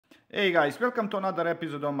Hey guys, welcome to another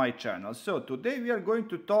episode on my channel. So today we are going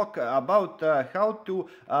to talk about how to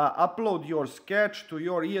upload your sketch to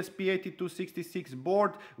your ESP8266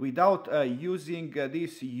 board without using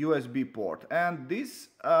this USB port. And this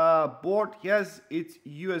board has its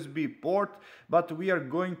USB port, but we are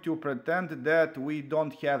going to pretend that we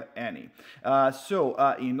don't have any.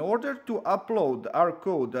 In order to upload our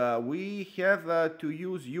code, we have to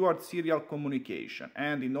use UART serial communication.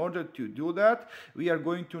 And in order to do that, we are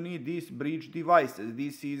going to need these bridge devices.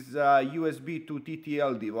 This is a USB to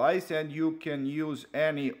TTL device, and you can use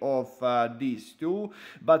any of these two,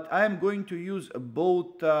 but I'm going to use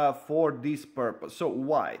both for this purpose. So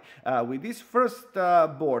why? With this first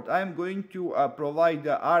board, I'm going to provide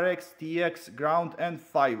RX, TX, ground and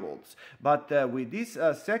 5 volts. But with this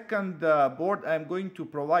second board, I'm going to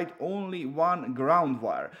provide only one ground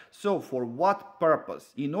wire. So for what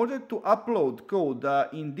purpose? In order to upload code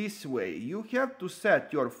in this way, you have to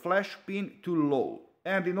set your flash pin to low.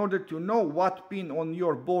 And in order to know what pin on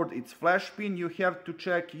your board is flash pin, you have to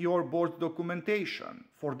check your board documentation.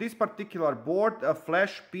 For this particular board, a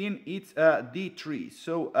flash pin is D3,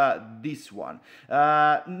 so this one.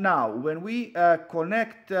 Now, when we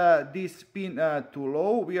connect this pin to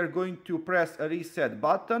low, we are going to press a reset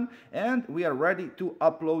button and we are ready to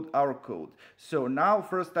upload our code. So now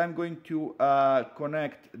first I'm going to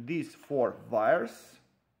connect these 4 wires.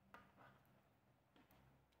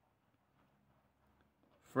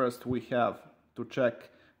 First we have to check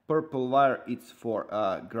purple wire, it's for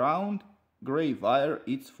ground, gray wire,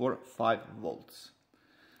 it's for 5 volts.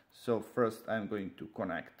 So first I'm going to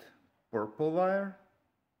connect purple wire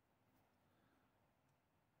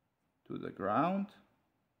to the ground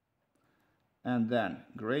and then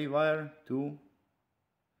gray wire to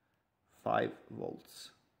 5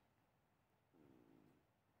 volts.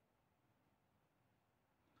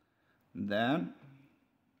 Then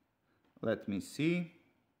let me see.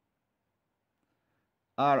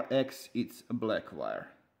 RX it's a black wire.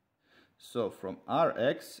 So from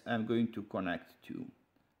RX I'm going to connect to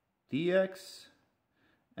TX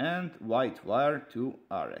and white wire to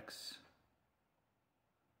RX.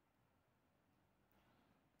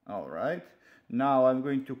 Alright, now I'm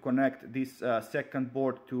going to connect this second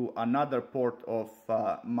board to another port of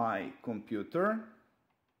my computer.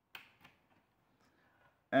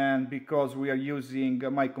 And because we are using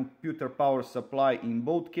my computer power supply in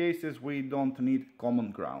both cases, we don't need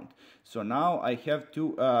common ground. So now I have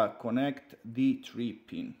to connect the 3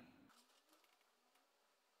 pin.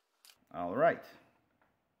 Alright.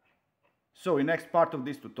 So in next part of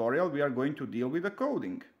this tutorial we are going to deal with the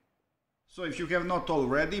coding. So if you have not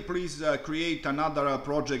already, please create another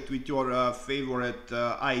project with your favorite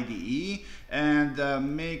IDE and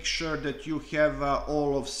make sure that you have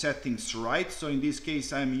all of settings right. So in this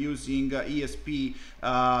case I'm using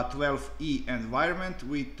ESP32 environment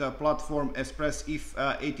with platform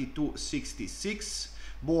ESP8266.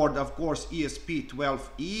 Board, of course,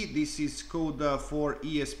 ESP12E. This is code for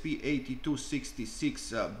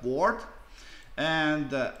ESP8266 board.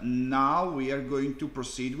 And now we are going to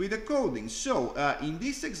proceed with the coding. So in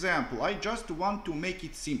this example I just want to make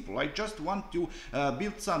it simple. I just want to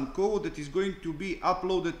build some code that is going to be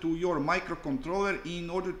uploaded to your microcontroller in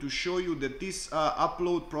order to show you that this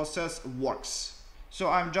upload process works. So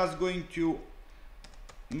I'm just going to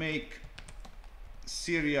make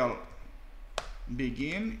serial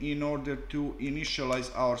begin in order to initialize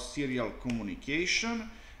our serial communication,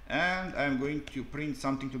 and I'm going to print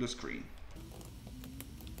something to the screen.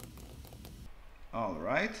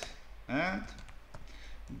 Alright, and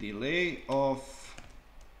delay of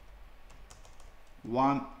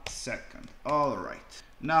 1 second. Alright,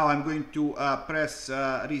 now I'm going to press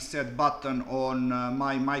reset button on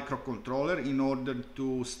my microcontroller in order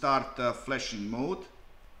to start flashing mode,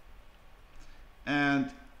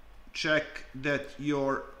 and check that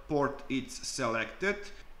your port is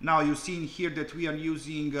selected. Now you see in here that we are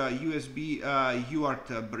using USB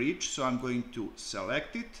UART bridge, so I'm going to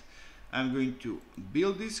select it. I'm going to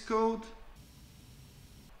build this code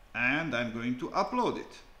and I'm going to upload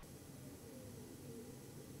it.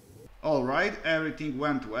 Alright, everything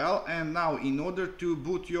went well, and now in order to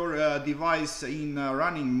boot your device in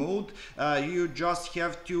running mode, you just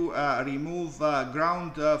have to remove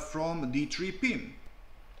ground from the 3 pin.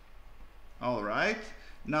 Alright,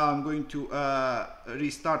 now I'm going to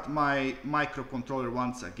restart my microcontroller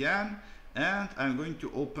once again, and I'm going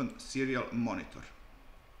to open serial monitor.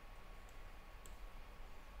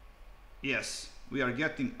 Yes, we are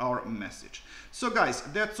getting our message. So guys,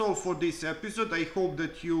 that's all for this episode. I hope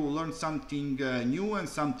that you learned something new and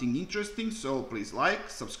something interesting. So please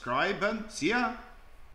like, subscribe, and see ya!